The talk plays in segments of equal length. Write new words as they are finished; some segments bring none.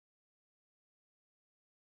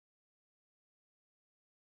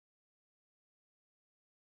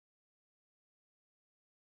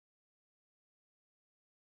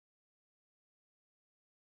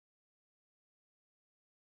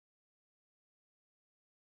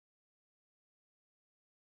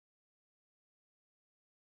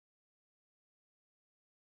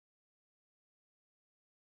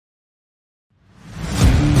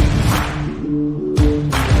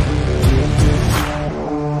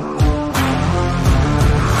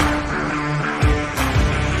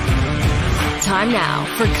time now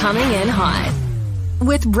for Coming In Hot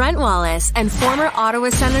with Brent Wallace and former Ottawa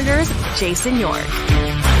Senators Jason York.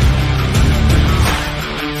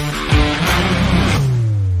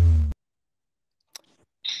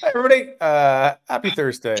 Hi, everybody. Happy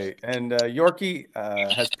Thursday. And Yorkie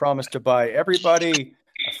has promised to buy everybody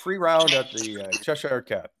a free round at the Cheshire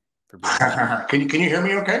Cat. For being Can you hear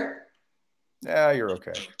me okay? Yeah, you're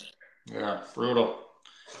okay. Yeah, brutal.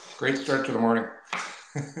 Great start to the morning.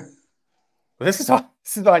 This is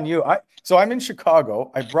on you. So I'm in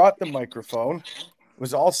Chicago. I brought the microphone. It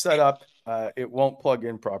was all set up. It won't plug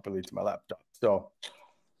in properly to my laptop. So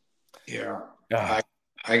yeah.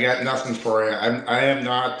 I got nothing for you. I am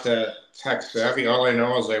not tech savvy. All I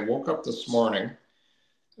know is I woke up this morning,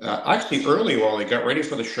 actually early, while I got ready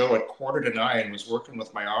for the show at 8:45, was working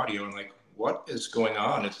with my audio and like, what is going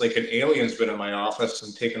on? It's like an alien's been in my office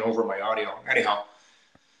and taken over my audio. Anyhow,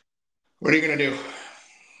 what are you gonna do?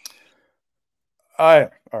 All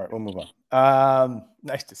right, we'll move on.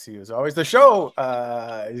 Nice to see you as always. The show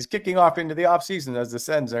is kicking off into the off season as the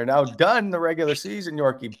Sens are now done the regular season,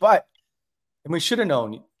 Yorkie. And we should have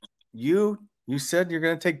known. You said you're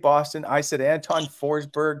going to take Boston. I said Anton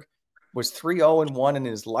Forsberg was 3-0-1 in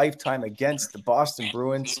his lifetime against the Boston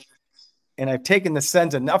Bruins. And I've taken the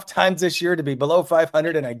Sens enough times this year to be below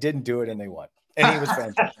 500, and I didn't do it, and they won. And he was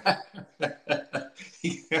fantastic.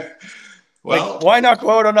 Yeah. Well, why not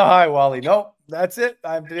go out on a high, Wally? Nope, that's it.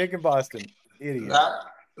 I'm taking Boston. Idiot.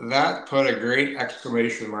 That put a great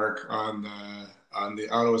exclamation mark on the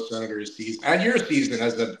Ottawa Senators season and your season.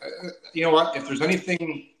 You know what? If there's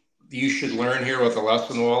anything you should learn here with a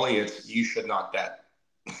lesson, Wally, it's you should not bet.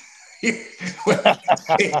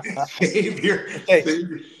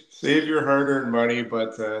 save your hard-earned money,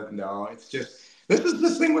 but no, it's just this is the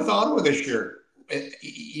thing with Ottawa this year.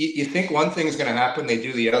 You think one thing is going to happen, they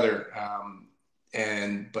do the other.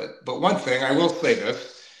 But one thing I will say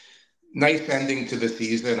this. Nice ending to the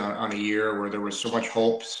season on a year where there was so much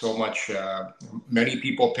hope, so much. Many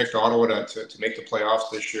people picked Ottawa to make the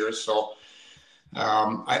playoffs this year. So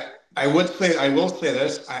I will say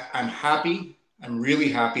this: I'm happy. I'm really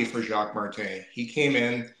happy for Jacques Martin. He came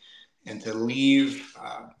in, and to leave,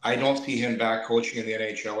 I don't see him back coaching in the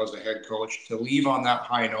NHL as a head coach. To leave on that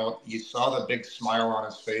high note, you saw the big smile on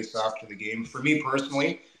his face after the game. For me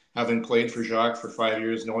personally, having played for Jacques for 5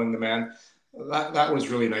 years, knowing the man. That was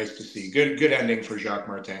really nice to see. Good ending for Jacques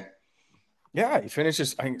Martin. Yeah, he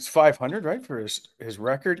finishes, I think it's 500, right, for his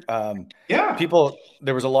record. Yeah.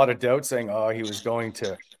 There was a lot of doubt saying, he was going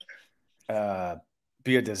to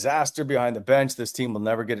be a disaster behind the bench. This team will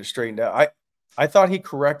never get it straightened out. I thought he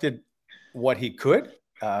corrected what he could.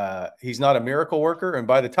 He's not a miracle worker. And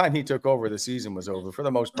by the time he took over, the season was over for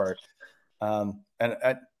the most part.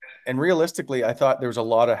 And realistically, I thought there was a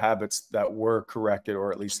lot of habits that were corrected,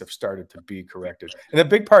 or at least have started to be corrected. And the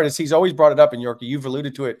big part is he's always brought it up, and Yorkie, you've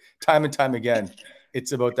alluded to it time and time again.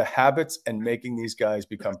 It's about the habits and making these guys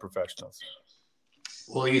become professionals.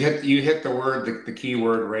 Well, you hit the key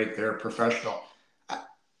word right there, professional.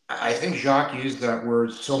 I think Jacques used that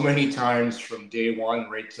word so many times from day one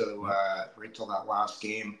right till that last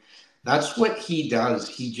game. That's what he does.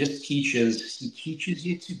 He just teaches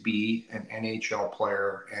you to be an NHL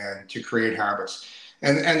player and to create habits.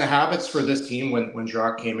 And the habits for this team when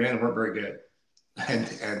Jacques came in weren't very good. And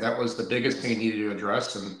that was the biggest thing he needed to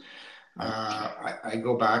address. And I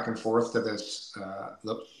go back and forth to this.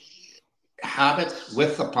 The habits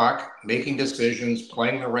with the puck, making decisions,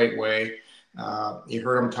 playing the right way. You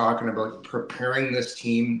heard him talking about preparing this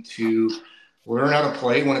team to learn how to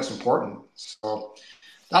play when it's important. So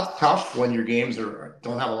that's tough when your games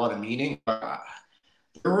don't have a lot of meaning. But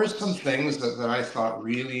there were some things that I thought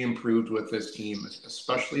really improved with this team,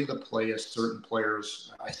 especially the play of certain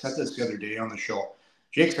players. I said this the other day on the show.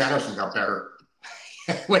 Jake Sanderson got better,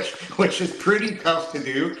 which is pretty tough to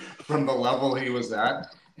do from the level he was at.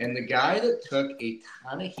 And the guy that took a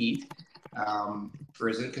ton of heat for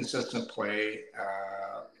his inconsistent play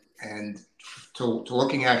and to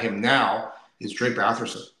looking at him now is Drake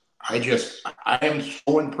Batherson. I am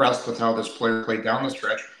so impressed with how this player played down the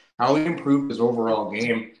stretch, how he improved his overall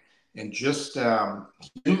game, and just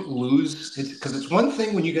didn't lose. Because it's one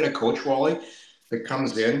thing when you get a coach, Wally, that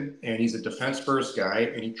comes in and he's a defense-first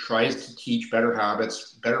guy and he tries to teach better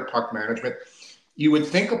habits, better puck management. You would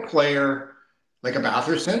think a player like a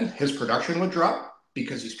Batherson, his production would drop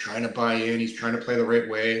because he's trying to buy in, he's trying to play the right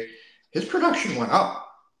way. His production went up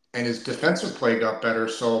and his defensive play got better.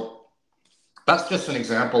 So that's just an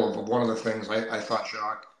example of one of the things I thought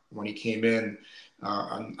Jacques, when he came in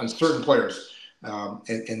on certain players,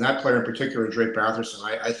 and that player in particular, Drake Batherson,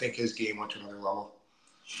 I think his game went to another level.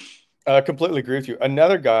 I completely agree with you.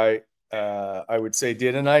 Another guy I would say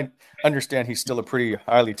did. And I understand he's still a pretty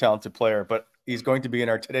highly talented player, but he's going to be in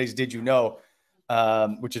our today's Did You Know,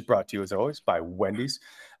 which is brought to you as always by Wendy's.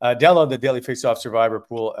 Download the Daily Faceoff Survivor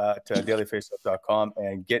Pool at dailyfaceoff.com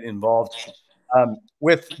and get involved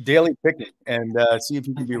with daily picking and see if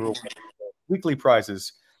you can be rewarded with weekly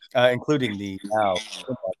prizes, including the now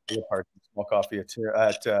small coffee at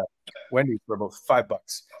Wendy's for about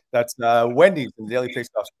 $5. That's Wendy's and the Daily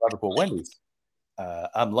Faceoff Survivor Pool. Wendy's.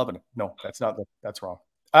 I'm loving it. No, that's wrong.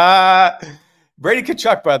 Brady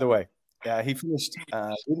Tkachuk, by the way, he finished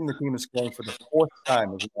leading the team in scoring for the fourth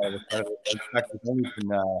time. In fact, there's only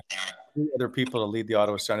been 3 other people to lead the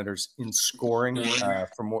Ottawa Senators in scoring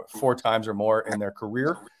for 4 times or more in their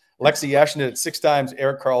career. Alexei Yashin did it 6 times,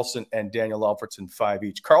 Erik Karlsson and Daniel Alfredsson 5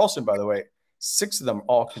 each. Karlsson, by the way, 6 of them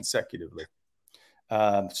all consecutively.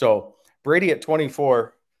 So Brady at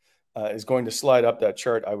 24 is going to slide up that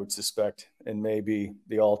chart, I would suspect, and maybe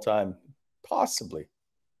the all-time, possibly,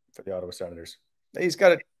 for the Ottawa Senators. He's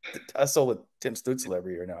got a tussle with Tim Stützle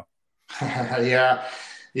every year now.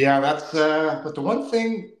 yeah, that's but the one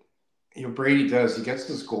thing Brady does, he gets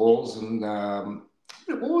his goals, and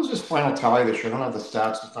what was his final tally this year? I don't have the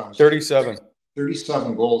stats in front of me.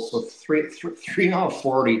 37 goals, so three out of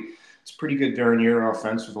 40. It's pretty good during year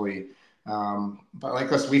offensively. But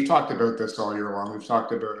like us, we've talked about this all year long. We've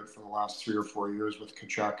talked about it for the last 3 or 4 years with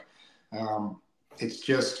Tkachuk.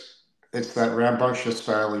 It's that rambunctious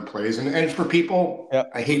style he plays. And for people,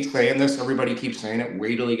 I hate saying this, everybody keeps saying it,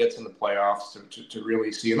 wait till he gets in the playoffs to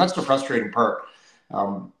really see. And that's the frustrating part.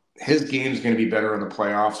 His game's going to be better in the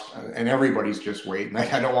playoffs, and everybody's just waiting.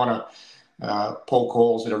 I don't want to poke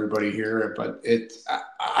holes at everybody here, but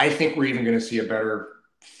I think we're even going to see a better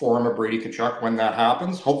form of Brady Tkachuk when that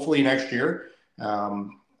happens, hopefully next year.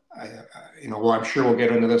 I'm sure we'll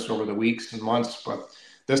get into this over the weeks and months, but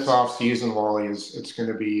this offseason, Wally, it's going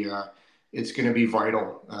to be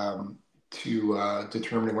vital to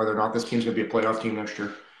determining whether or not this team's going to be a playoff team next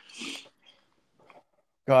year.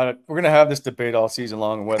 Got it. We're going to have this debate all season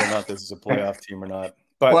long on whether or not this is a playoff team or not.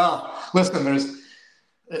 But well, listen,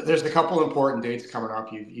 there's a couple important dates coming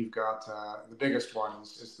up. You've got the biggest one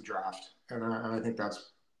is the draft, and I think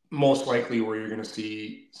that's most likely where you're going to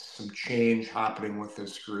see some change happening with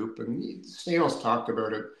this group. And Staios talked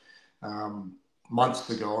about it months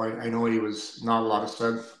ago. I know he was not a lot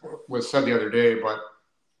was said the other day, but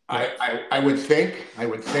I would think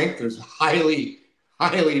there's a highly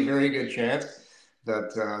very good chance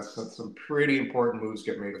that some pretty important moves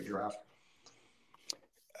get made in the draft.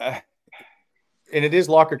 And it is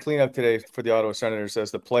locker cleanup today for the Ottawa Senators,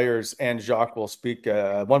 as the players and Jacques will speak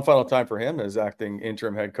one final time for him as acting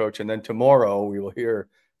interim head coach. And then tomorrow we will hear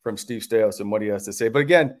from Steve Staios and what he has to say. But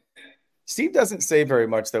again, Steve doesn't say very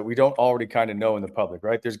much that we don't already kind of know in the public,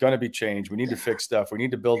 right? There's going to be change. We need to fix stuff. We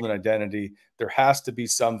need to build an identity. There has to be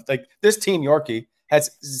some, like this team, Yorkie,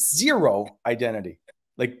 has zero identity.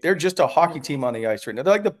 Like they're just a hockey team on the ice right now.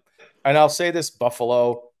 They're like and I'll say this,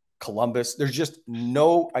 Buffalo, Columbus, there's just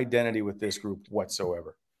no identity with this group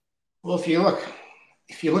whatsoever. Well, if you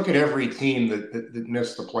look at every team that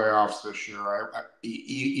missed the playoffs this year,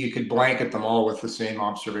 you could blanket them all with the same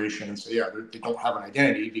observation and say, they don't have an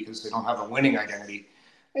identity because they don't have a winning identity.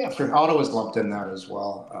 Yeah, for Ottawa's lumped in that as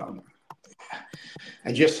well.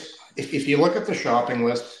 If you look at the shopping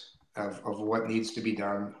list of what needs to be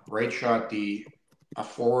done, right shot D, a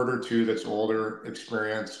forward or two that's older,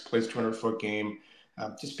 experienced, plays 200-foot game,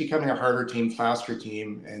 just becoming a harder team, faster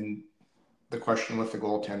team, and the question with the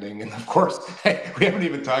goaltending. And of course, we haven't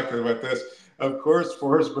even talked about this. Of course,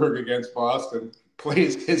 Forsberg against Boston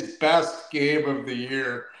plays his best game of the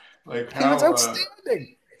year. Like how, he was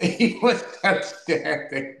outstanding. He was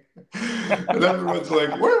outstanding. And everyone's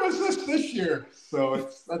like, "Where was this year?" So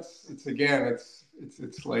it's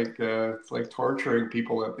like torturing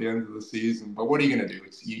people at the end of the season. But what are you going to do?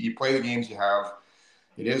 You play the games you have.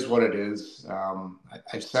 It is what it is.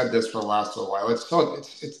 I've said this for the last little while. It's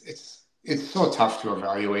so tough to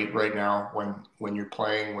evaluate right now when you're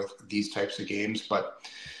playing with these types of games. But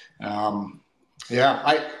to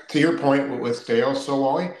your point with Staios, so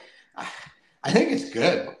Wally, I think it's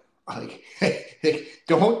good. Like,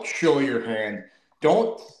 don't show your hand.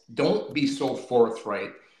 Don't be so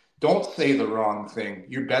forthright. Don't say the wrong thing.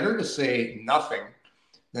 You're better to say nothing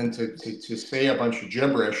than to say a bunch of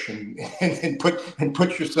gibberish and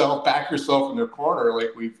put yourself in the corner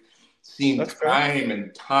like we've seen time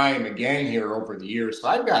and time again here over the years. So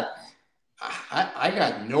I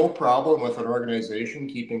got no problem with an organization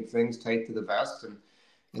keeping things tight to the vest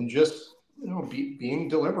and just being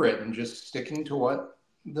deliberate and just sticking to what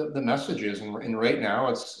the message is. And right now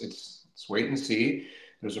it's wait and see.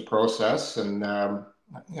 There's a process, and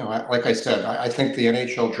like I said, I think the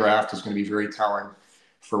NHL draft is going to be very telling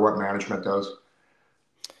for what management does.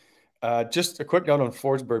 Just a quick note on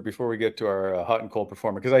Forsberg before we get to our hot and cold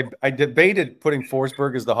performer, because I debated putting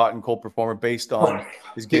Forsberg as the hot and cold performer based on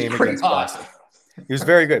his game against Boston. He was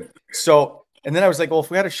very good. So, and then I was like, well,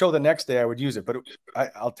 if we had a show the next day, I would use it. But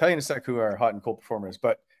I'll tell you in a sec who our hot and cold performer is.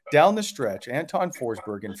 But down the stretch, Anton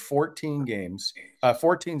Forsberg in 14 games,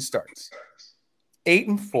 14 starts,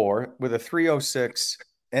 8-4 with a 3.06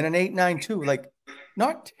 and an 8.92. Like,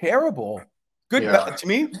 not terrible. Good to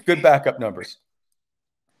me. Good backup numbers.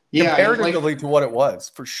 Yeah, comparatively to what it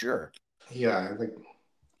was, for sure. Yeah,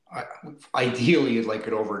 ideally you'd like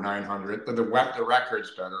it over 900. The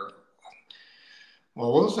record's better.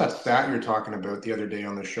 Well, what was that stat you were talking about the other day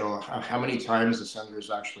on the show? How many times the Senators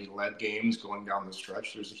actually led games going down the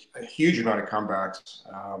stretch? There's a huge amount of comebacks.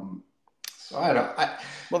 So I don't.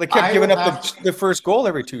 Well, they kept giving up the first goal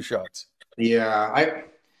every 2 shots. Yeah,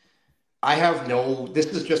 I have no. This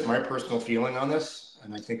is just my personal feeling on this,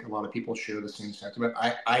 and I think a lot of people share the same sentiment.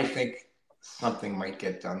 I think something might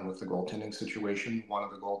get done with the goaltending situation. One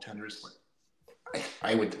of the goaltenders,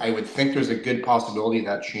 I would think there's a good possibility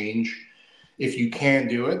that change. If you can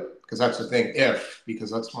do it, because that's the thing,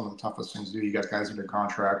 because that's one of the toughest things to do. You got guys under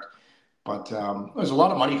contract, but there's a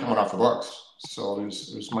lot of money coming off the books. So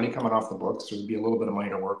there's money coming off the books. There'll be a little bit of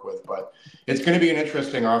money to work with, but it's going to be an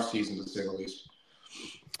interesting offseason, to say the least.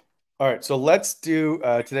 All right, so let's do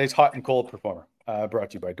today's hot and cold performer,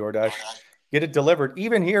 brought to you by DoorDash. Get it delivered,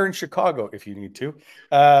 even here in Chicago, if you need to.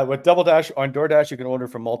 With Double Dash on DoorDash, you can order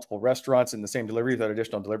from multiple restaurants in the same delivery without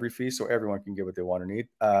additional delivery fees, so everyone can get what they want or need.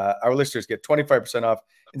 Our listeners get 25% off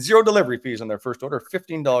and 0 delivery fees on their first order,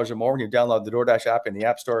 $15 or more when you download the DoorDash app in the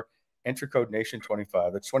App Store. Enter code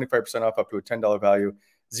NATION25. That's 25% off up to a $10 value.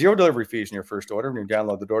 0 delivery fees in your first order when you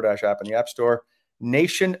download the DoorDash app in the App Store.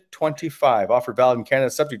 Nation25. Offer valid in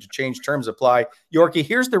Canada, subject to change. Terms apply. Yorkie,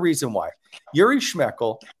 here's the reason why. Jiri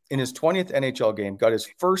Smejkal, in his 20th NHL game, got his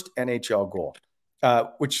first NHL goal,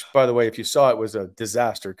 which, by the way, if you saw it, was a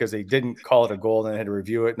disaster because they didn't call it a goal and they had to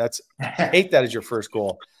review it. And I hate that as your first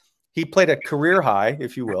goal. He played a career high,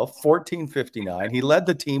 if you will, 14.59. He led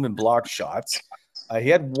the team in blocked shots. He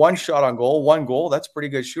had 1 shot on goal, 1 goal. That's pretty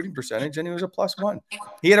good shooting percentage, and he was a +1.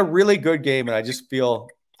 He had a really good game, and I just feel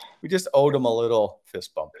we just owed him a little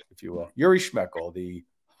fist bump, if you will. Jiri Smejkal, the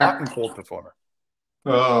hot and cold performer.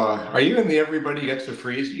 Are you in the everybody gets a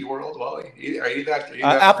freezy world, Wally? Are you that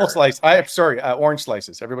apple slice? Orange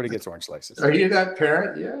slices. Everybody gets orange slices. Are you that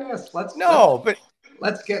parent? Yes. Let's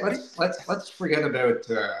forget about.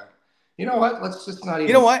 You know what? Let's just not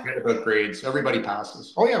even forget about grades. Everybody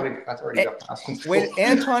passes. Oh yeah, that's already got passed. When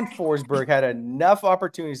Anton Forsberg had enough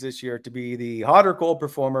opportunities this year to be the hot or cold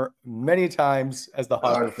performer many times as the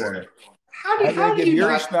hot performer. How do you give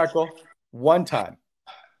Jiri Smejkal 1 time?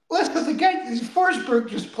 Listen, the guy, Forsberg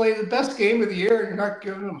just played the best game of the year, and you're not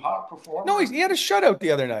giving him hot performance. No, he had a shutout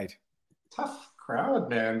the other night. Tough crowd,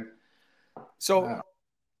 man. So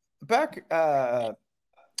back,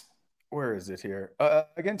 where is it here?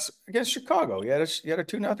 Against Chicago, he had a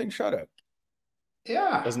 2-0 shutout.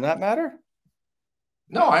 Yeah, doesn't that matter?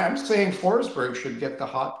 No, I'm saying Forsberg should get the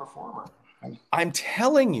hot performer. I'm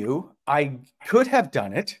telling you, I could have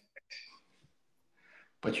done it.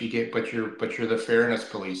 But you're the fairness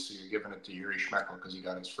police, so you're giving it to Jiri Smejkal because he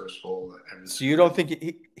got his first goal. So you don't think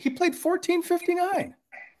he played 14.59?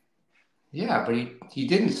 Yeah, but he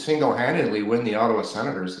didn't single-handedly win the Ottawa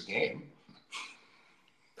Senators the game.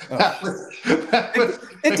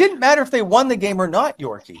 It didn't matter if they won the game or not,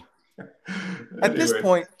 Yorkie. At this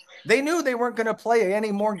point, they knew they weren't going to play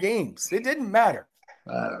any more games. It didn't matter.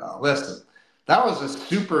 I don't know. Listen, that was a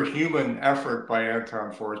superhuman effort by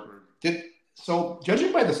Anton Forsberg. So,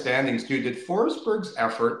 judging by the standings, too, did Forsberg's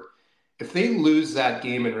effort, if they lose that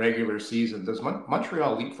game in regular season, does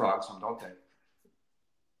Montreal leapfrogs them, don't they?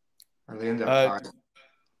 Or they end up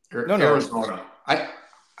tied? Arizona.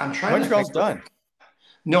 I'm trying Montreal's to think. done.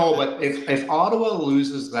 No, but if Ottawa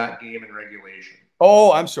loses that game in regulation.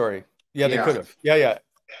 Oh, I'm sorry. Yeah, they could have. Yeah.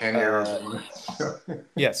 And Arizona.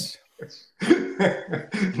 Yes.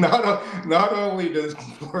 Not only does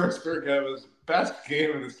Forsberg have his best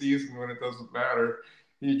game of the season when it doesn't matter,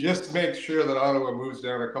 he just makes sure that Ottawa moves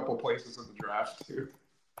down a couple places in the draft too.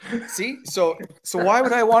 See, so why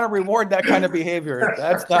would I want to reward that kind of behavior?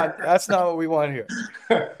 That's not what we want here.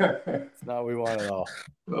 It's not what we want at all.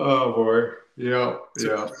 Oh boy, yeah.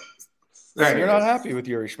 So you're not happy with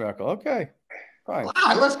Jiri Smejkal? Okay, fine.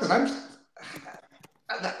 Listen, am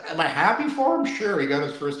I happy for him? Sure, he got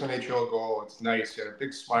his first NHL goal. It's nice. He had a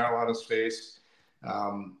big smile on his face.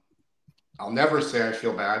 I'll never say I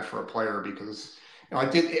feel bad for a player because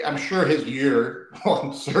I'm sure his year, well,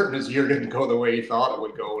 I'm certain his year didn't go the way he thought it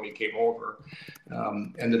would go when he came over.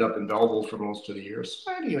 Ended up in Belleville for most of the year.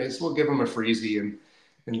 So anyways, we'll give him a freezy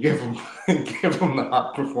and give him the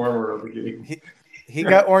hot performer of the game. He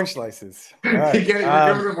got orange slices. All right. You're giving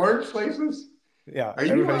him orange slices? Yeah,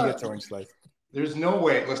 everybody gets orange slices. There's no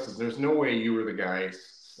way. Listen, there's no way you were the guy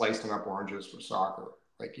slicing up oranges for soccer.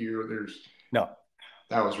 Like no.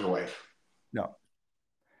 That was your wife. No.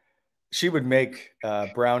 She would make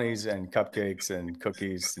brownies and cupcakes and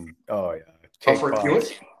cookies and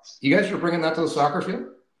you guys were bringing that to the soccer field?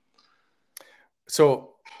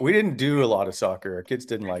 So we didn't do a lot of soccer. Our kids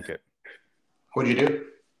didn't like it. What'd you do?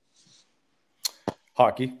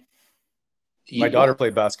 Hockey. My daughter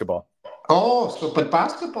played basketball. Oh, but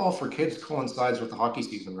basketball for kids coincides with the hockey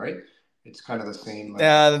season, right? It's kind of the same.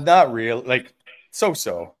 Not real. Like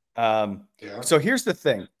so. Yeah. So here's the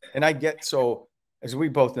thing, and as we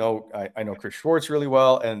both know, I know Chris Schwartz really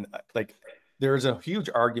well, and like there's a huge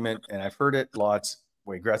argument, and I've heard it lots.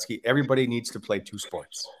 Wayne Gretzky, everybody needs to play two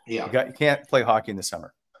sports. Yeah. You can't play hockey in the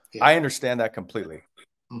summer. Yeah. I understand that completely.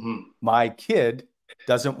 Mm-hmm. My kid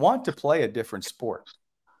doesn't want to play a different sport.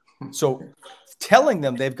 So telling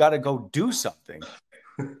them they've got to go do something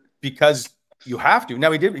because you have to.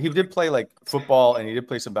 Now he did play like football and he did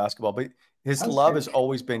play some basketball, but his love has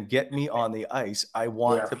always been get me on the ice. I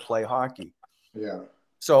want to play hockey. Yeah.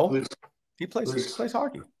 So he plays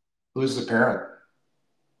hockey. Who's the parent?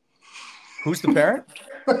 Who's the parent?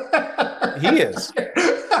 He is.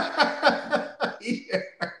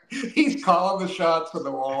 He's calling the shots for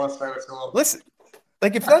the Wallace high school. Listen,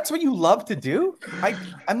 like if that's what you love to do,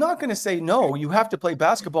 I'm not going to say no. You have to play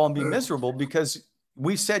basketball and be miserable because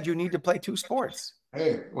we said you need to play two sports.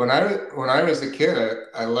 Hey, when I was a kid,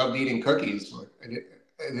 I loved eating cookies. I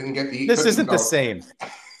didn't get to eat. This isn't the same.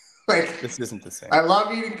 This isn't the same. I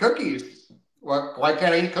love eating cookies. Why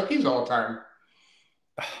can't I eat cookies all the time?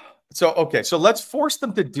 So let's force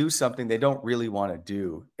them to do something they don't really want to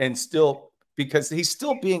do, and still, because he's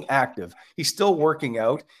still being active, he's still working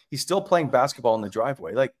out, he's still playing basketball in the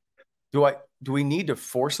driveway. Like, do we need to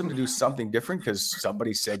force him to do something different because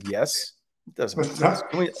somebody said yes? It doesn't make sense.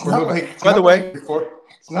 By the way,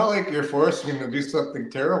 it's not like you're forcing him to do something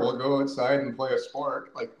terrible. Go outside and play a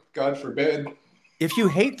sport. Like, God forbid. If you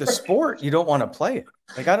hate the sport, you don't want to play it.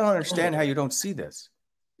 Like, I don't understand how you don't see this.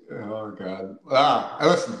 Oh, God.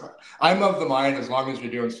 Listen, I'm of the mind as long as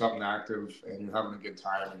you're doing something active and you're having a good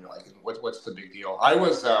time and you're like, what's the big deal? I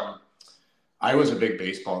was a big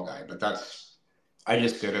baseball guy, but I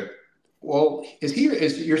just did it. Well, is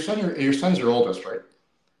your son's your oldest, right?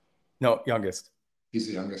 No, youngest. He's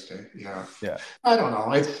the youngest, eh? Yeah. Yeah. I don't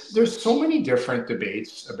know. There's so many different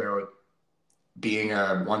debates about being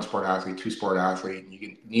a one-sport athlete, two-sport athlete.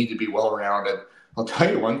 You need to be well-rounded. I'll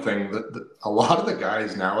tell you one thing, a lot of the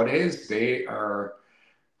guys nowadays, they are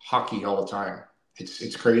hockey all the time.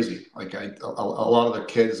 It's crazy. Like a lot of the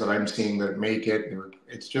kids that I'm seeing that make it, I'm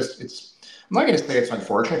not going to say it's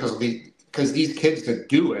unfortunate because these kids that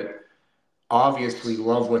do it obviously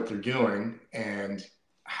love what they're doing and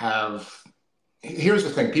here's the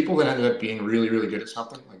thing, people that ended up being really, really good at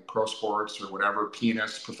something like pro sports or whatever,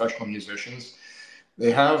 pianists, professional musicians,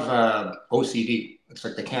 they have OCD. It's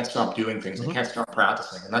like they can't stop doing things. They can't stop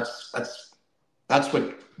practicing. And that's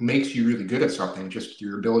what makes you really good at something, just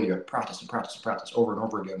your ability to practice and practice and practice over and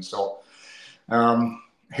over again. So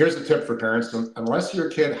here's the tip for parents. Unless your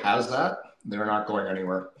kid has that, they're not going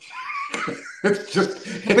anywhere. It's just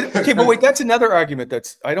but wait, that's another argument.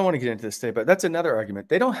 I don't want to get into this today, but that's another argument.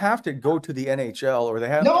 They don't have to go to the NHL or they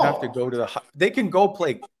have to go to they can go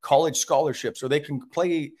play college scholarships or they can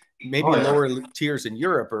play maybe lower tiers in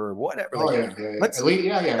Europe or whatever. That's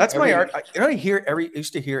my art. I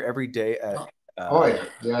used to hear every day at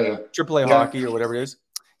AAA hockey or whatever it is.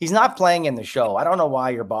 He's not playing in the show. I don't know why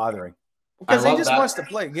you're bothering. Because he just wants to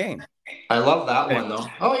play a game. I love that one though.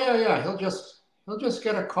 Oh yeah. He'll just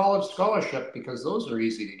get a college scholarship because those are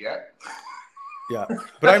easy to get. Yeah.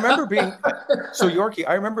 But I remember Yorkie,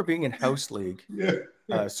 I remember being in house league.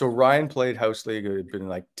 Yeah. So Ryan played house league. It had been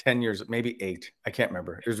like 10 years, maybe 8. I can't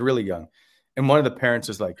remember. It was really young. And one of the parents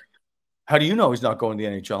is like, how do you know he's not going to the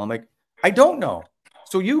NHL? I'm like, I don't know.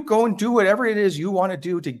 So you go and do whatever it is you want to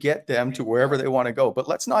do to get them to wherever they want to go. But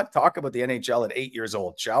let's not talk about the NHL at 8 years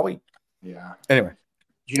old, shall we? Yeah. Anyway.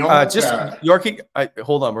 You know, Yorkie,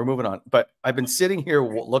 hold on, we're moving on. But I've been sitting here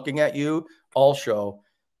looking at you all show,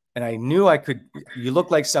 and I knew you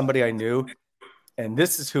look like somebody I knew, and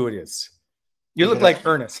this is who it is. You look like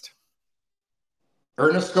Ernest.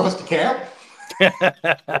 Ernest goes to camp?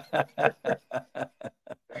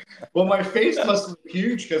 Well, my face must look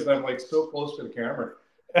huge because I'm like so close to the camera.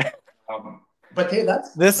 But hey,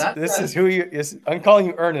 this is who you is. I'm calling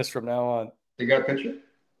you Ernest from now on. You got a picture?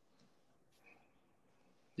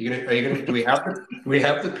 Are you gonna? Do we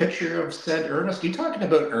have the picture of said Ernest? Are you talking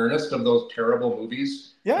about Ernest of those terrible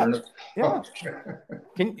movies? Yeah. Ernest? Yeah. Oh.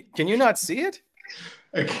 Can you not see it?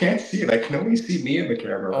 I can't see it. I can only see me in the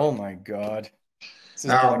camera. Oh my God. This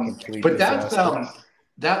is a complete disaster.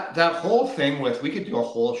 That whole thing with, we could do a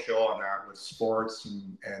whole show on that with sports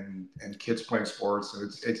and kids playing sports.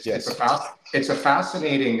 It's a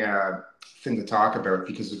fascinating thing to talk about,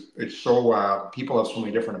 because it's so people have so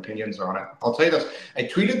many different opinions on it. I'll tell you this. I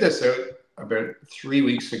tweeted this out about 3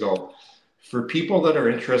 weeks ago. For people that are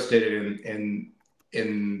interested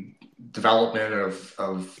in development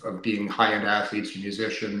of being high-end athletes or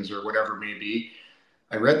musicians or whatever it may be,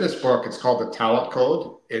 I read this book. It's called The Talent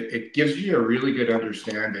Code. It gives you a really good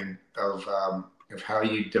understanding of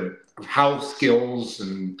how skills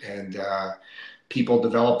and people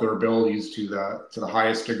develop their abilities to the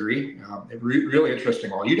highest degree. Really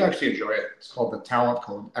interesting. Well, you'd actually enjoy it. It's called The Talent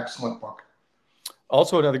Code. Excellent book.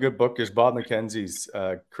 Also, another good book is Bob McKenzie's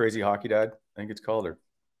Crazy Hockey Dad, I think it's called.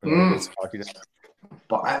 Hockey Dad.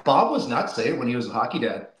 Bob was nuts, when he was a hockey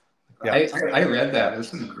dad. Yeah. I read that. There's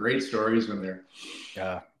some great stories in there.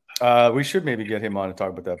 Yeah. We should maybe get him on to talk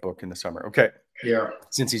about that book in the summer. Okay. Yeah.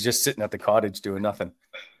 Since he's just sitting at the cottage doing nothing.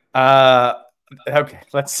 Okay.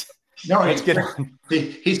 Let's get on.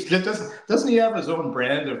 Doesn't he have his own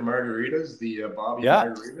brand of margaritas? The Bobby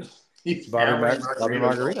Margaritas? Bobby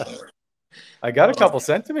Margarita. I got a couple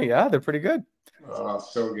sent to me. Yeah, they're pretty good. Oh,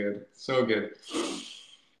 so good. So good.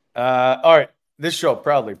 All right. This show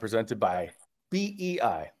proudly presented by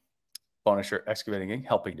BEI. Bonisher Excavating Inc.,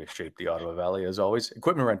 helping to shape the Ottawa Valley as always.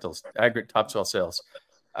 Equipment rentals, aggregate topsoil sales,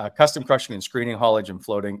 custom crushing and screening, haulage and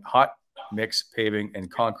floating, hot mix paving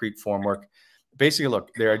and concrete formwork. Basically,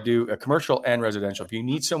 look, they do a commercial and residential. If you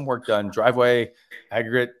need some work done, driveway,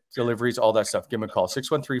 aggregate deliveries, all that stuff, give them a call,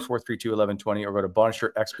 613-432-1120, or go to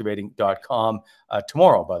bonisherexcavating.com.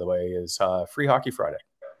 Tomorrow, by the way, is Free Hockey Friday.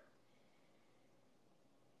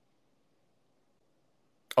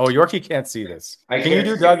 Oh, Yorkie can't see this. Can you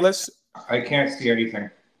do Douglas? I can't see anything.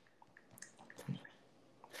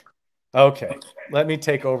 Okay, let me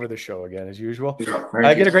take over the show again as usual.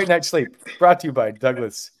 Yeah, get a great night's sleep. Brought to you by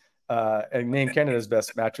Douglas, and named Canada's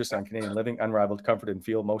best mattress on Canadian living. Unrivaled comfort and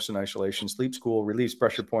feel, most in isolation, sleeps cool, relieves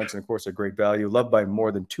pressure points, and of course a great value. Loved by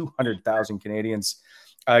more than 200,000 Canadians.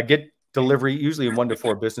 Get delivery usually in 1 to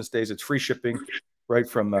 4 business days. It's free shipping right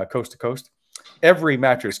from coast to coast. Every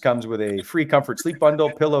mattress comes with a free comfort sleep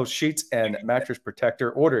bundle, pillows, sheets, and mattress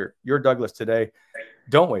protector. Order your Douglas today.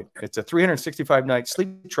 Don't wait. It's a 365-night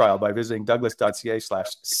sleep trial by visiting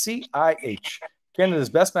douglas.ca/CIH. Canada's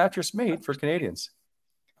best mattress made for Canadians.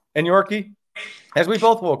 And Yorkie, as we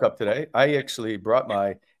both woke up today, I actually brought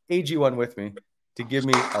my AG1 with me to give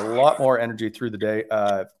me a lot more energy through the day.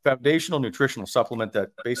 Foundational nutritional supplement that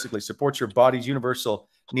basically supports your body's universal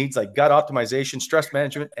needs like gut optimization, stress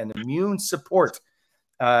management, and immune support.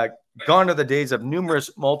 Gone are the days of numerous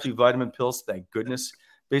multivitamin pills, thank goodness.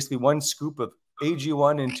 Basically, 1 scoop of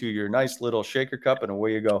AG1 into your nice little shaker cup, and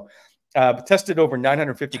away you go. Tested over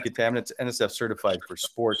 950 contaminants, NSF certified for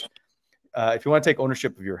sport. If you want to take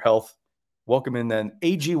ownership of your health, welcome in then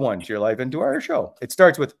AG1 to your life and to our show. It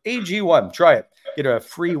starts with AG1. Try it. Get a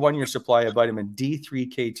free 1-year supply of vitamin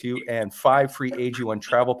D3K2 and 5 free AG1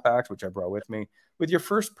 travel packs, which I brought with me, with your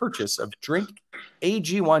first purchase of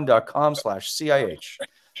drinkag1.com/CIH.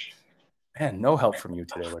 Man, no help from you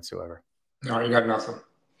today whatsoever. No, you got nothing.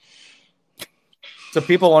 So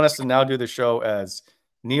people want us to now do the show as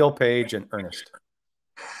Neil Page and Ernest.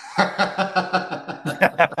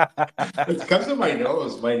 It's because of my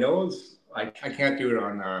nose. My nose, I can't do it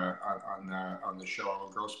on the show.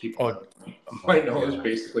 It'll gross people out. My nose,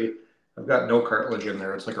 basically, I've got no cartilage in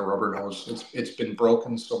there. It's like a rubber nose. It's been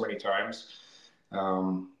broken so many times.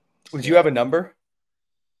 Would you have a number?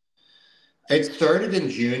 It started in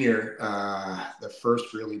junior, the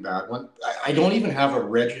first really bad one. I don't even have a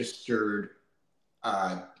registered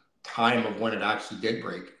time of when it actually did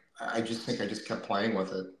break. I just think I just kept playing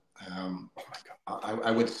with it.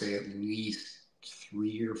 I would say at least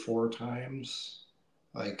 3 or 4 times.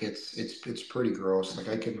 Like it's pretty gross. Like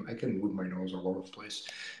I can move my nose all over the place,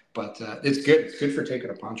 but it's good. It's good for taking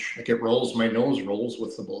a punch. Like it rolls. My nose rolls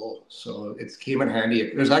with the blow, so it came in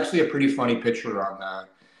handy. There's actually a pretty funny picture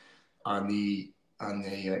on the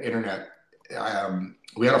internet.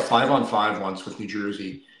 We had a 5-on-5 once with New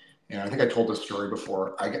Jersey. And I think I told this story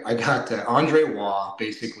before. I got Andre Waugh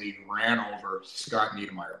basically ran over Scott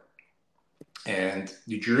Niedermayer. And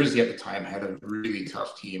New Jersey at the time had a really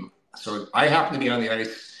tough team. So I happened to be on the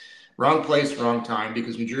ice, wrong place, wrong time,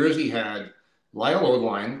 because New Jersey had Lyle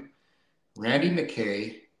Odline, Randy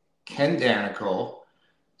McKay, Ken Danico,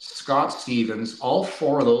 Scott Stevens. All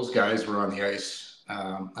four of those guys were on the ice.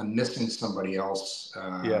 I'm missing somebody else.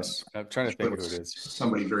 Yes, I'm trying to think who it is.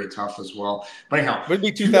 Somebody very tough as well. But anyhow, would it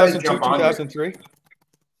be 2002, 2003?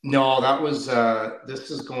 No, that was. This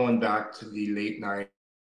is going back to the late 90s.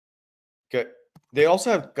 Okay. They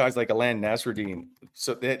also have guys like Alain Nasruddin.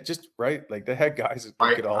 So they just right, like the head guys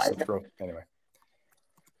that could also throw. Anyway.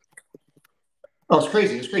 Oh, it's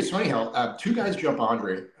crazy. It's crazy. So anyhow, two guys jump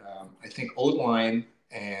Andre. I think Odline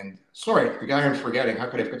and the guy I'm forgetting. How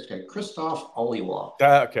could I forget this guy? Christophe Oliwa.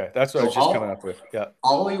 Okay, that's what I was just coming up with. Yeah.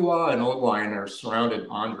 Oliwa and Odline are surrounded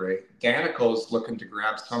Andre. Danico's looking to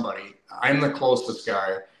grab somebody. I'm the closest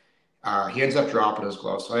guy. He ends up dropping his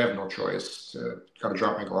gloves, so I have no choice. Got to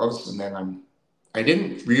drop my gloves, and then I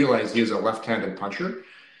didn't realize he was a left-handed puncher,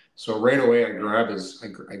 so right away I grab his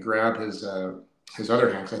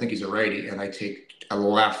other hand, because I think he's a righty, and I take a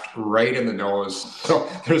left right in the nose. So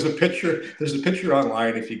there's a picture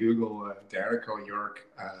online if you Google Danico York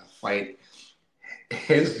fight.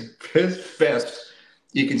 His fist,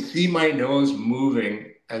 you can see my nose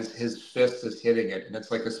moving as his fist is hitting it, and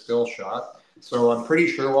it's like a still shot. So I'm pretty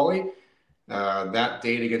sure, Wally, that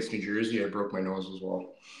date against New Jersey, I broke my nose as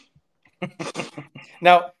well.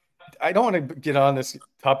 Now, I don't want to get on this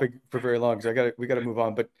topic for very long because we got to move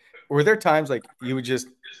on. But were there times like you would just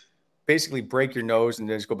basically break your nose and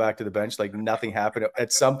then just go back to the bench, like nothing happened?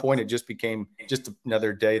 At some point, it just became just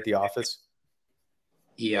another day at the office.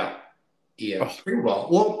 Yeah, pretty well.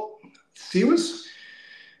 Well, see, it was.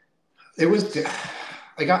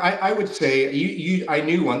 Like I would say, I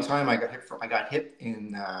knew one time I got hit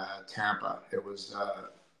in Tampa. It was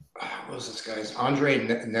what was this guy's Andre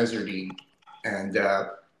Nasruddin, and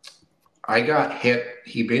I got hit.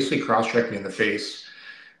 He basically cross-checked me in the face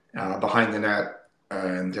behind the net,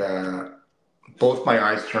 and both my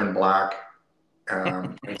eyes turned black,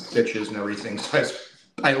 and stitches and everything. So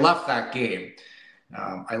I left that game.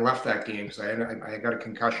 Because I got a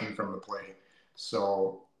concussion from the play.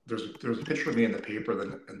 So there's a picture of me in the paper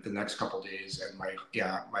the next couple of days, and I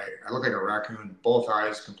look like a raccoon, both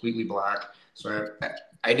eyes completely black. So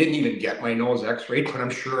I didn't even get my nose x-rayed, but I'm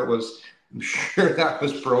sure that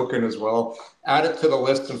was broken as well. Add it to the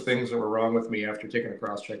list of things that were wrong with me after taking a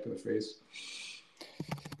cross check to the face.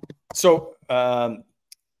 So I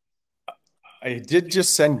did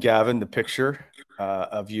just send Gavin the picture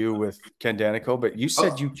of you with Ken Danico, but you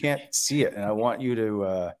said you can't see it, and I want you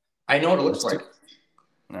to. I know what it looks like.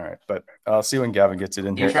 All right, but I'll see when Gavin gets it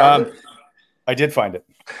in here. I did find it.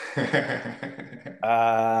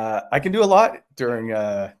 I can do a lot during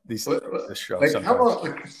this show.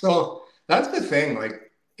 Like, so that's the thing.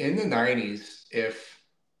 Like in the 90s, if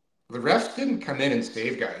the refs didn't come in and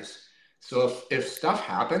save guys, so if stuff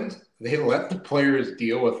happened, they let the players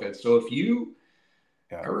deal with it. So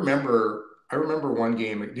I remember one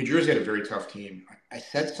game. New Jersey had a very tough team. I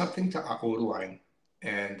said something to Odline,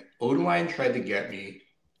 and Odline tried to get me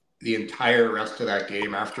the entire rest of that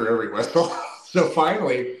game after every whistle. So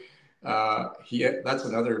finally, that's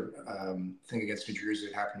another thing against New Jersey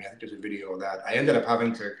that happened to me. I think there's a video of that. I ended up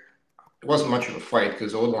having to. It wasn't much of a fight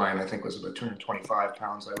because Odline, I think, was about 225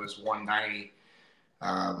 pounds. I was 190.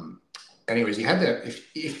 Anyways, you had to.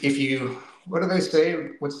 If you, what do they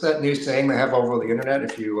say? What's that new saying they have over the internet?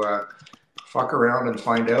 If you fuck around and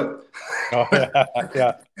find out. Oh,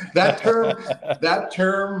 yeah. That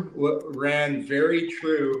term ran very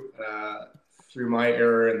true through my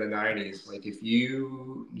era in the 90s. Like if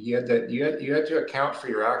you had to account for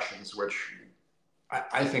your actions, which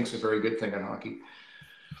I think is a very good thing in hockey.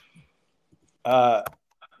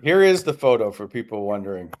 Here is the photo for people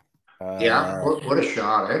wondering. What a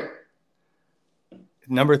shot, eh?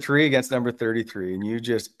 Number 3 against number 33, and you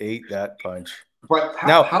just ate that punch. But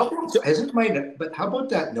how about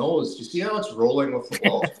that nose? You see how it's rolling with the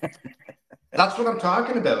ball? That's what I'm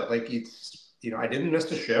talking about. Like I didn't miss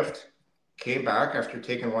the shift. Came back after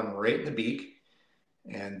taking one right in the beak,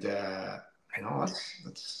 and that's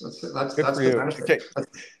the benefit. Okay.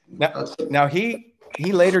 Now he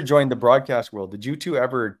later joined the broadcast world. Did you two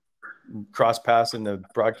ever cross paths in the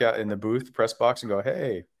broadcast in the booth press box and go,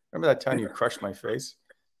 "Hey, remember that time you crushed my face?"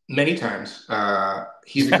 Many times.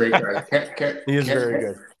 He's a great guy. He is very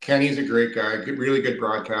good. Kenny's a great guy. Really good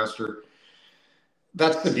broadcaster.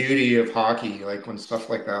 That's the beauty of hockey. Like when stuff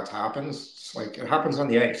like that happens, it's like it happens on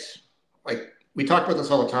the ice. Like we talk about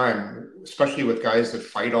this all the time, especially with guys that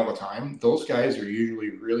fight all the time. Those guys are usually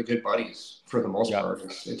really good buddies for the most part.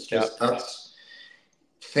 It's just that's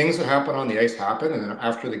things that happen on the ice happen, and then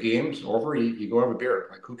after the game's over, you go have a beer.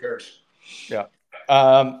 Like who cares? Yeah.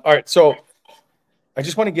 All right. So I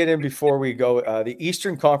just want to get in before we go. The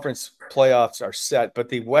Eastern Conference playoffs are set, but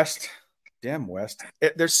the West, damn West,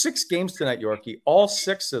 there's 6 games tonight, Yorkie. All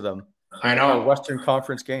 6 of them I are know. Western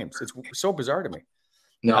Conference games. It's so bizarre to me.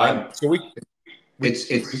 No, So we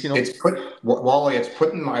it's put Wally. It's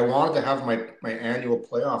putting. I wanted to have my annual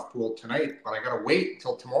playoff pool tonight, but I got to wait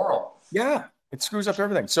until tomorrow. Yeah, it screws up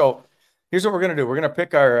everything. So here's what we're gonna do. We're gonna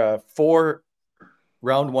pick our 4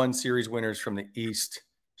 round 1 series winners from the East.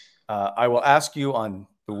 I will ask you on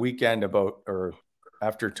the weekend about, or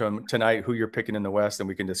after tonight, who you're picking in the West, and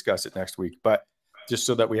we can discuss it next week. But just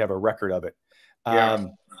so that we have a record of it. Yeah.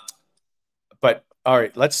 But all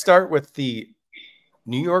right, let's start with the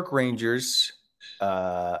New York Rangers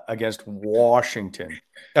against Washington.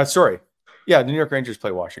 The New York Rangers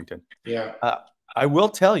play Washington. Yeah. I will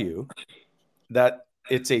tell you that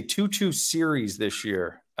it's a 2-2 series this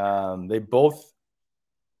year. They both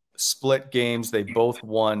split games. They both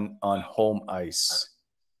won on home ice.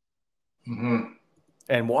 Mm-hmm.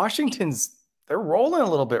 And they're rolling a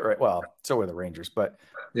little bit, right? Well, so are the Rangers, but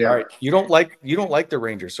Yeah. all right, you don't like the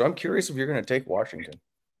Rangers, so I'm curious if you're going to take Washington.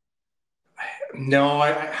 No,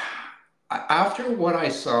 I after what I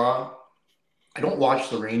saw, I don't watch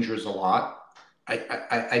the Rangers a lot.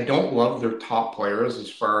 I don't love their top players as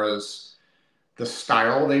far as the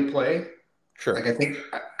style they play. Sure. Like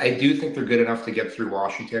I do think they're good enough to get through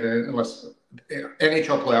Washington, and unless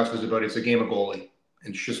NHL playoffs is about, it's a game of goalie,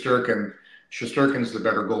 and Shesterkin's the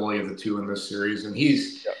better goalie of the two in this series, and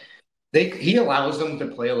he allows them to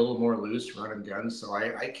play a little more loose, run and gun. So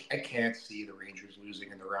I can't see the Rangers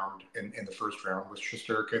losing in the first round with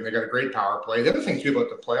Shesterkin. They got a great power play. The other thing too about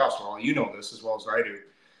the playoffs, well, you know this as well as I do.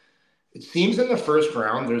 It seems in the first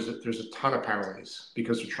round there's a ton of penalties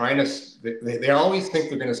because they're trying to. They always think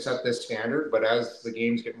they're going to set this standard, but as the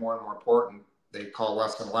games get more and more important, they call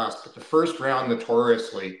less and less. But the first round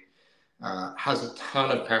notoriously has a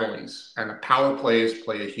ton of penalties, and the power plays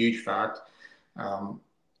play a huge fact.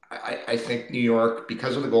 I think New York,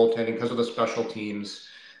 because of the goaltending, because of the special teams,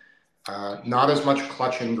 not as much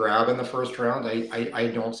clutch and grab in the first round. I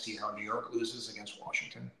don't see how New York loses against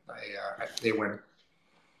Washington. They win.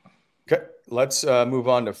 Okay, let's move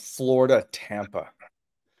on to Florida, Tampa.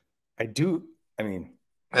 I mean,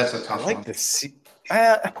 that's a tough one.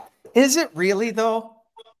 Is it really though?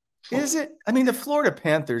 Is it? I mean, the Florida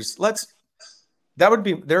Panthers,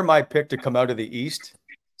 they're my pick to come out of the East.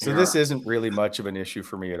 So this isn't really much of an issue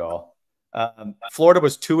for me at all. Florida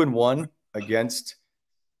was 2-1 against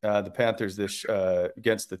the Panthers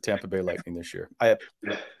against the Tampa Bay Lightning this year.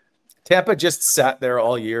 Tampa just sat there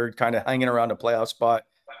all year, kind of hanging around a playoff spot.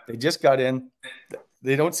 They just got in.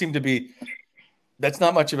 They don't seem to be. That's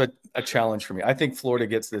not much of a challenge for me. I think Florida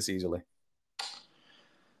gets this easily.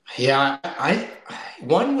 Yeah,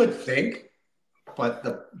 one would think, but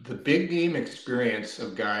the big game experience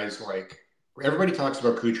of guys like, everybody talks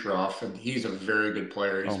about Kucherov, and he's a very good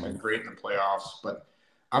player. He's been great in the playoffs, but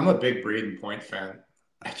I'm a big Braden Point fan.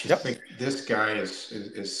 I just think this guy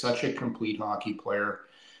is such a complete hockey player.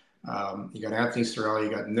 You got Anthony Cirelli,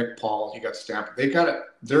 you got Nick Paul, you got Stamp.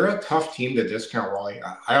 They're a tough team to discount, Wally.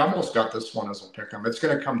 I almost got this one as a pick 'em. It's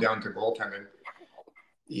going to come down to goaltending.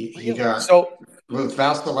 You got with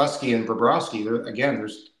Vasilevsky and Bobrovsky.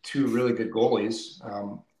 There's 2 really good goalies.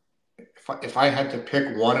 If I had to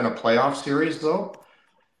pick one in a playoff series, though,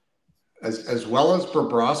 as well as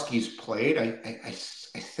Bobrovsky's played, I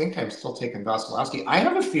think I'm still taking Vasilevsky. I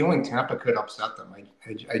have a feeling Tampa could upset them.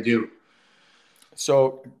 I do.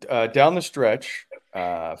 So down the stretch,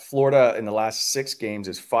 Florida in the last 6 games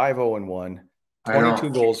is 5-0-1, 22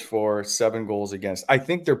 goals for, 7 goals against. I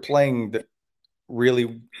think they're playing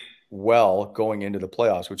really well going into the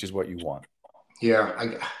playoffs, which is what you want.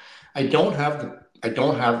 Yeah, I don't have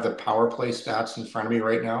the power play stats in front of me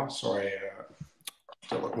right now, so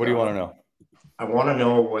what do you want to know? I want to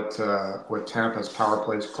know what Tampa's power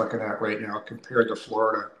play is clicking at right now compared to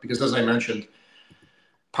Florida, because as I mentioned,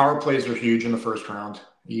 power plays are huge in the first round.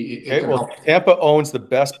 Tampa owns the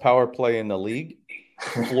best power play in the league.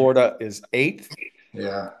 Florida is 8th.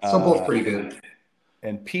 Yeah, so both pretty good.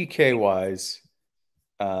 And PK wise,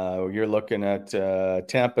 you're looking at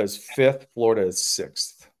Tampa's 5th, Florida is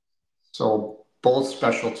 6th. So both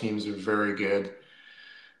special teams are very good.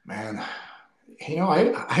 Man,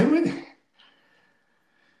 I really.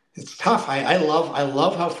 It's tough. I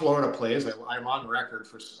love how Florida plays. I'm on record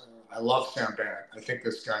for. I love Sam Bennett. I think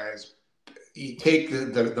this guy is. You take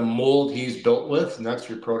the mold he's built with, and that's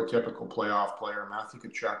your prototypical playoff player. Matthew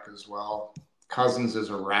Tkachuk as well. Cousins is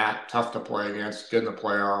a rat, tough to play against. Good in the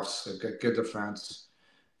playoffs. They've got good defense,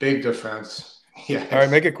 big defense. Yeah. All right,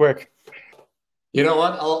 make it quick. You know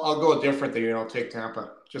what? I'll go different there. I'll take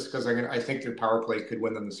Tampa just because I think their power play could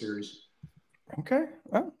win them the series. Okay,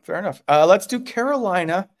 well, fair enough. Let's do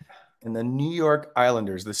Carolina and the New York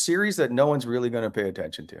Islanders, the series that no one's really going to pay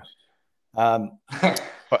attention to.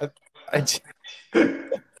 But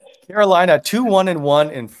Carolina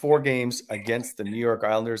 2-1-1 in 4 games against the New York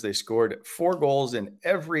Islanders. They scored 4 goals in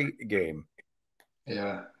every game.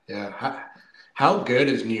 Yeah. How good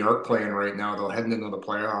is New York playing right now, though, heading into the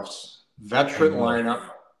playoffs? Veteran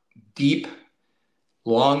lineup, deep,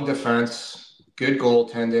 long defense, good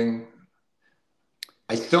goaltending.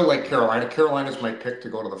 I still like Carolina. Carolina's my pick to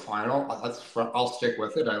go to the final. I'll stick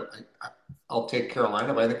with it. I'll take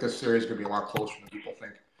Carolina, but I think this series is going to be a lot closer than people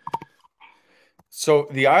think. So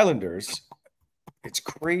the Islanders, it's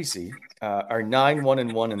crazy, are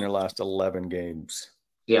 9-1-1 in their last 11 games.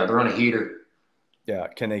 Yeah, they're on a heater. Yeah,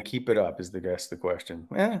 can they keep it up? Is the question.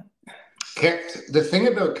 Yeah. The thing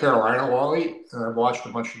about Carolina, Wally, I've watched a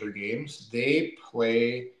bunch of their games. They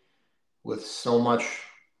play with so much.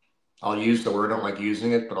 I'll use the word. I don't like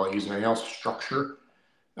using it, but I'll use anything else. Structure.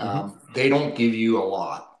 They don't give you a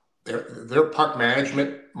lot. Their puck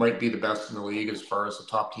management might be the best in the league as far as the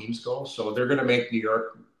top teams go. So they're going to make New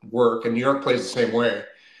York work, and New York plays the same way.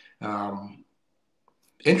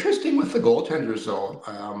 Interesting with the goaltenders, though.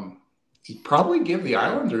 You'd probably give the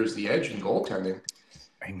Islanders the edge in goaltending.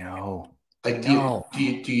 I know. Like, do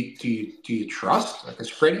you trust? Like, is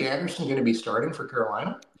Freddie Anderson going to be starting for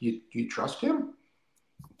Carolina? Do you trust him?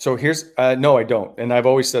 So here's no, I don't, and I've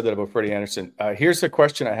always said that about Freddie Anderson. Here's the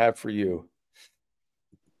question I have for you.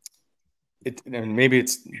 And maybe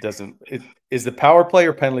it doesn't. Is the power play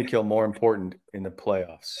or penalty kill more important in the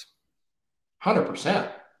playoffs?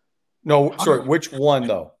 100%. No, sorry. Which one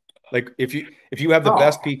though? Like if you have the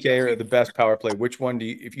best PK or the best power play, which one do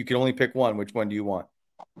you? If you can only pick one, which one do you want?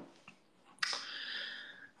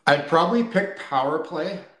 I'd probably pick power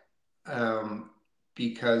play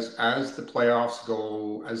because as the playoffs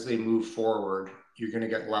go, as they move forward, you're going to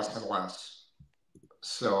get less and less.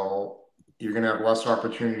 So you're going to have less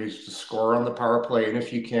opportunities to score on the power play. And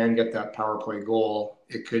if you can get that power play goal,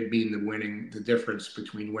 it could mean the difference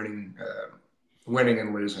between winning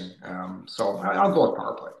and losing. So I'll go with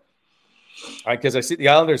power play. All right, because I see the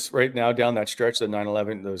Islanders right now down that stretch, the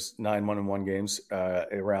 9-11, those 9-1-1 games,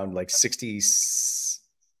 around like 60.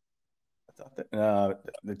 I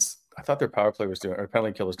thought their power play was doing, or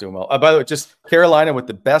penalty kill was doing well. By the way, just Carolina with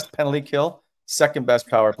the best penalty kill, second best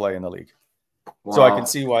power play in the league. Wow. So I can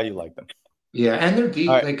see why you like them. Yeah, and they're deep.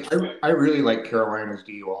 Right. Like I really like Carolina's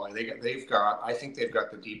D. Wally. I think they've got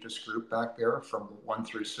the deepest group back there from 1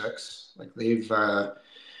 through 6. Like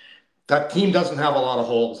that team doesn't have a lot of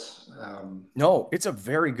holes. No, it's a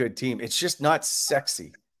very good team. It's just not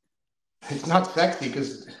sexy. It's not sexy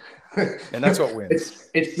because, and that's what wins.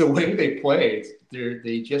 It's the way they play.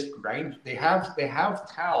 They just grind. They have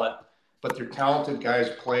talent, but their talented guys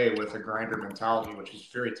play with a grinder mentality, which is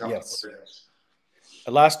very tough. Yes.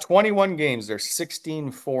 The last 21 games, they're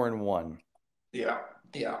 16-4-1. Yeah.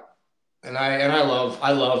 And I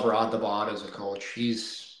love Rod the Bod as a coach.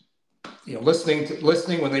 He's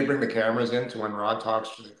listening when they bring the cameras in to when Rod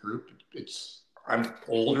talks to the group. I'm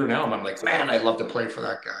older now, and I'm like, man, I'd love to play for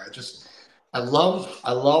that guy. I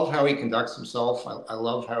love how he conducts himself. I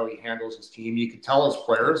love how he handles his team. You can tell his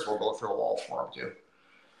players will go through a wall for him too.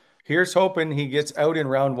 Here's hoping he gets out in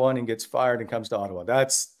round 1 and gets fired and comes to Ottawa.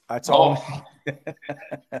 That's all.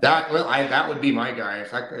 That would be my guy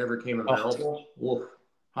if that ever came available.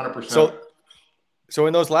 100%. So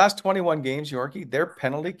in those last 21 games, Yorkie, their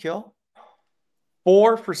penalty kill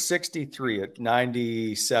 4 for 63 at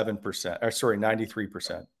 97%. Or sorry,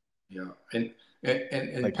 93%. Yeah,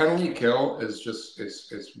 and like, penalty kill is just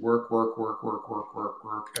it's work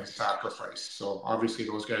and sacrifice. So obviously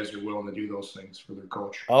those guys are willing to do those things for their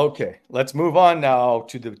coach. Okay, let's move on now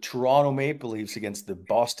to the Toronto Maple Leafs against the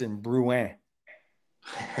Boston Bruins.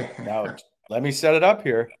 Now, let me set it up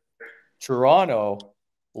here. Toronto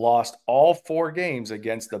lost all 4 games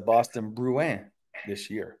against the Boston Bruins this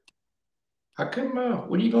year. How come?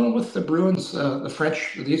 What are you going with the Bruins? The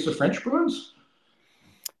French? Are these the French Bruins?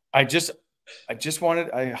 I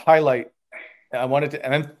wanted to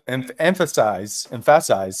emphasize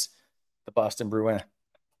the Boston Bruins.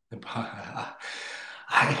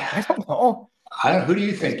 I don't know. Who do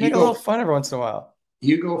you think? You make a little fun every once in a while.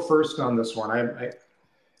 You go first on this one.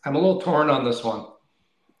 I'm a little torn on this one.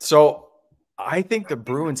 So I think the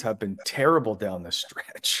Bruins have been terrible down the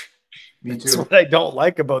stretch. Me too. That's what I don't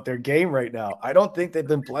like about their game right now. I don't think they've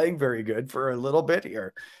been playing very good for a little bit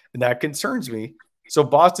here, and that concerns me. So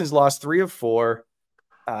Boston's lost 3 of 4.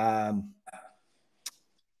 I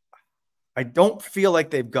don't feel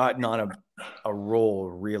like they've gotten on a roll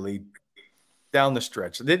really down the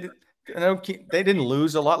stretch. They didn't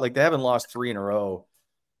lose a lot. Like, they haven't lost 3 in a row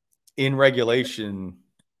in regulation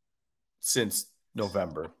since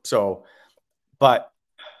November. So, but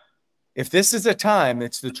if this is a time,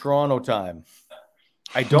 it's the Toronto time.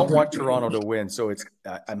 I don't want Toronto to win, so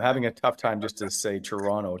I'm having a tough time just to say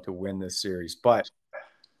Toronto to win this series, but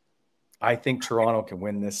I think Toronto can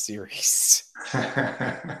win this series.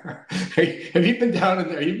 Have you been down in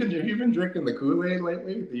there? Have you been drinking the Kool-Aid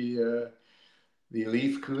lately? The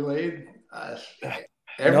Leaf Kool-Aid?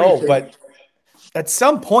 No, but at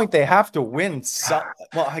some point they have to win.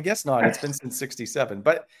 Well, I guess not. It's been since '67,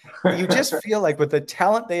 but you just feel like with the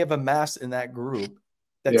talent they have amassed in that group,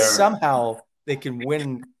 that somehow they can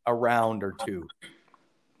win a round or two.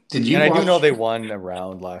 I do know they won a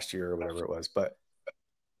round last year or whatever it was, but.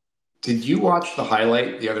 Did you watch the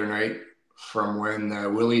highlight the other night from when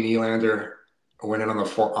Willie Nylander went in on the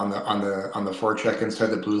forecheck inside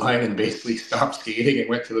the blue line and basically stopped skating and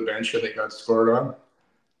went to the bench and they got scored on?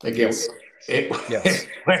 Like, yes. It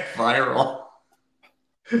went viral.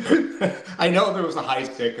 I know there was a high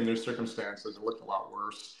stick and there's circumstances. It looked a lot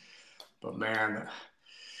worse. But, man,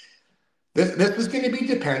 this is going to be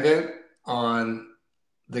dependent on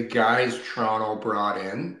the guys Toronto brought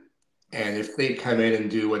in. And if they come in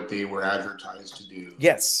and do what they were advertised to do,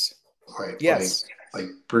 like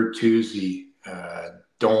Bertuzzi,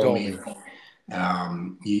 Domi,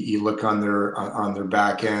 you look on their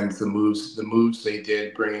back end, the moves they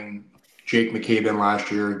did, bringing Jake McCabe in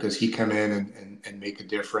last year. Does he come in and make a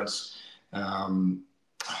difference? I'm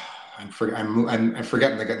forgetting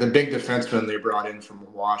the big defenseman they brought in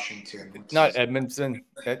from Washington. Not Edmondson.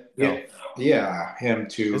 Yeah, him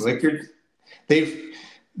too. Like,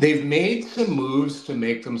 They've made some moves to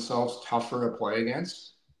make themselves tougher to play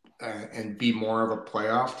against and be more of a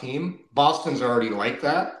playoff team. Boston's already like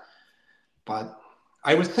that. But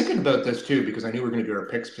I was thinking about this too because I knew we were going to do our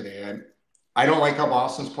picks today. And I don't like how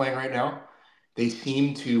Boston's playing right now. They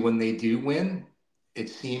seem to, when they do win, it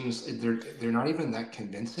seems they're not even that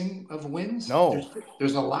convincing of wins. No.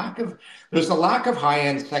 There's a lack of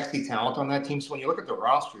high-end sexy talent on that team. So when you look at the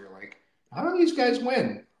roster, you're like, how do these guys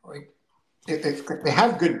win? Like, they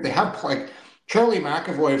have like Charlie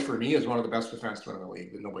McAvoy for me is one of the best defensemen in the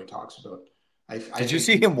league that nobody talks about. Did you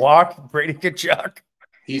see him walk Brady Tkachuk?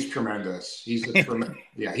 He's tremendous. He's a tremendous.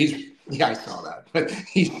 I saw that. But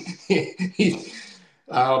he's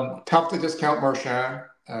tough to discount. Marchand,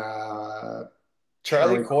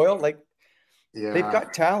 Charlie Coyle, they've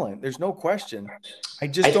got talent. There's no question. I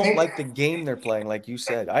don't like the game they're playing, like you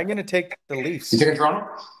said. I'm going to take the Leafs. You taking Toronto?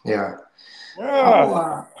 Yeah.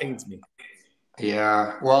 Pains me.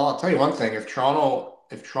 Yeah. Well, I'll tell you one thing. If Toronto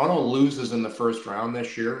loses in the first round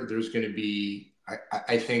this year, there's going to be.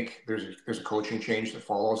 I think there's a coaching change that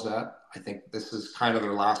follows that. I think this is kind of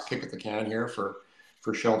their last kick at the can here for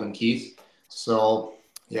Sheldon Keefe. So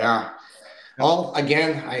yeah. I'll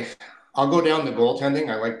go down the goaltending.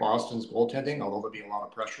 I like Boston's goaltending, although there'll be a lot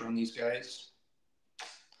of pressure on these guys.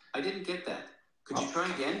 I didn't get that. Could you try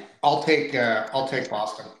again? I'll take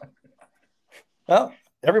Boston. Well,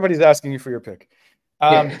 everybody's asking you for your pick.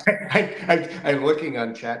 I'm looking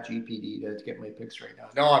on ChatGPT to get my picks right now.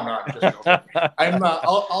 No, I'm not. Just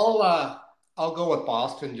I'll go with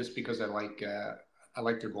Boston just because I like their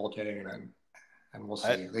goaltending and we'll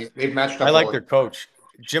see. They've matched up. I like their coach.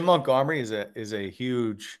 Jim Montgomery is a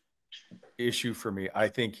huge issue for me. I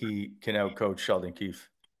think he can outcoach Sheldon Keefe.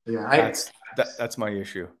 Yeah, that's my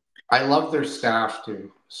issue. I love their staff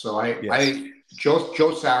too. So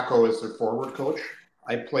Joe Sacco is their forward coach.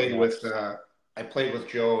 I played with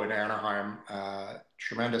Joe in Anaheim.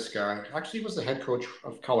 Tremendous guy. Actually, he was the head coach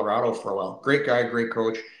of Colorado for a while. Great guy, great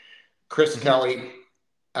coach. Chris Kelly,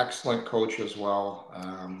 excellent coach as well.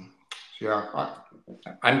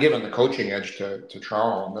 I'm giving the coaching edge to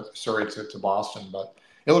Toronto. Sorry, to Boston, but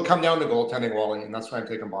it'll come down to goaltending, Wally, and that's why I'm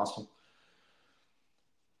taking Boston.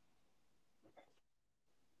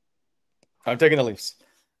 I'm taking the Leafs.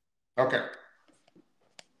 Okay.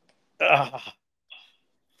 I'm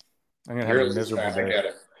gonna have a miserable day. I get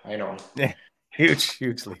it. I know. Yeah, huge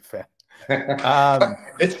Leaf fan.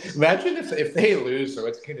 Imagine if they lose, so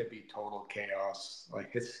it's gonna be total chaos.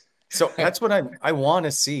 So that's what I want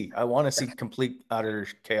to see. I want to see complete utter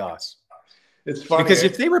chaos. It's funny because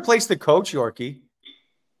if they replace the coach, Yorkie,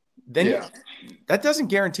 then that doesn't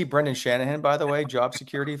guarantee Brendan Shanahan, by the way, job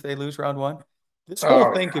security if they lose round one. This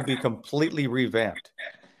whole thing could be completely revamped.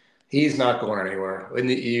 He's not going anywhere. I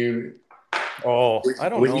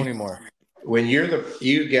don't know anymore. When you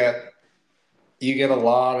get a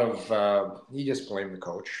lot of you just blame the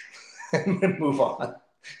coach and move on.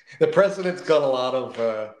 The president's got a lot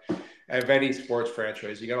of of any sports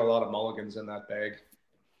franchise. You got a lot of mulligans in that bag.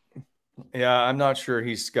 Yeah, I'm not sure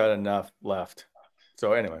he's got enough left.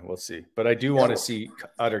 So anyway, we'll see. But I do want to see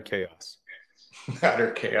utter chaos.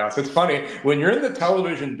 Utter chaos. It's funny when you're in the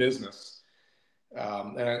television business,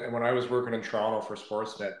 and when I was working in Toronto for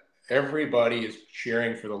Sportsnet, everybody is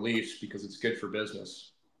cheering for the Leafs because it's good for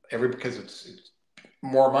business. Because it's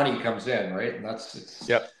more money comes in, right? And it's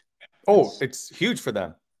yep. Oh, it's huge for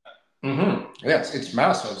them. Mm-hmm. Yeah, it's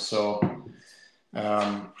massive. So,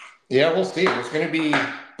 yeah, we'll see. There's going to be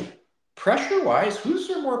pressure-wise. Who's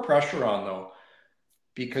there more pressure on though?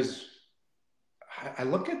 Because I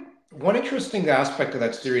look at one interesting aspect of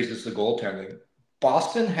that series is the goaltending.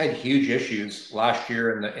 Boston had huge issues last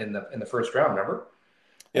year in the first round. Remember?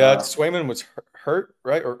 Yeah, Swayman was hurt,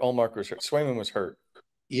 right? Or Ullmark was hurt. Swayman was hurt.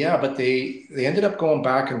 Yeah, but they ended up going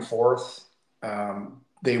back and forth.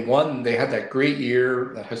 They won. They had that great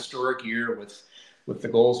year, that historic year with the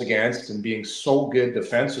goals against and being so good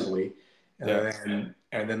defensively, and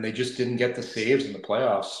then they just didn't get the saves in the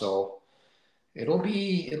playoffs. So it'll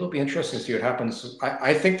be interesting to see what happens.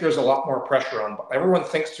 I think there's a lot more pressure on. Everyone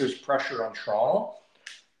thinks there's pressure on Toronto,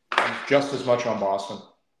 and just as much on Boston.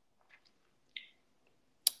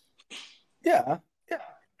 Yeah.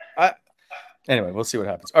 Anyway, we'll see what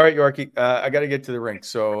happens. All right, Yorkie, I got to get to the rink.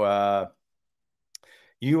 So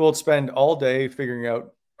you will spend all day figuring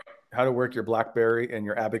out how to work your BlackBerry and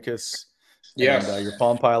your Abacus and your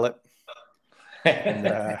Palm Pilot.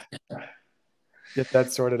 And get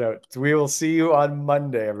that sorted out. So we will see you on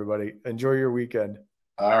Monday, everybody. Enjoy your weekend.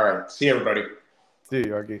 All right. See you, everybody. See you,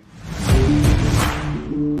 Yorkie.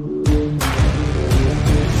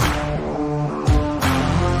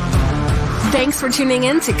 Thanks for tuning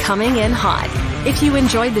in to Coming In Hot. If you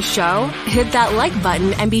enjoyed the show, hit that like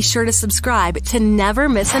button and be sure to subscribe to never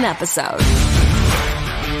miss an episode.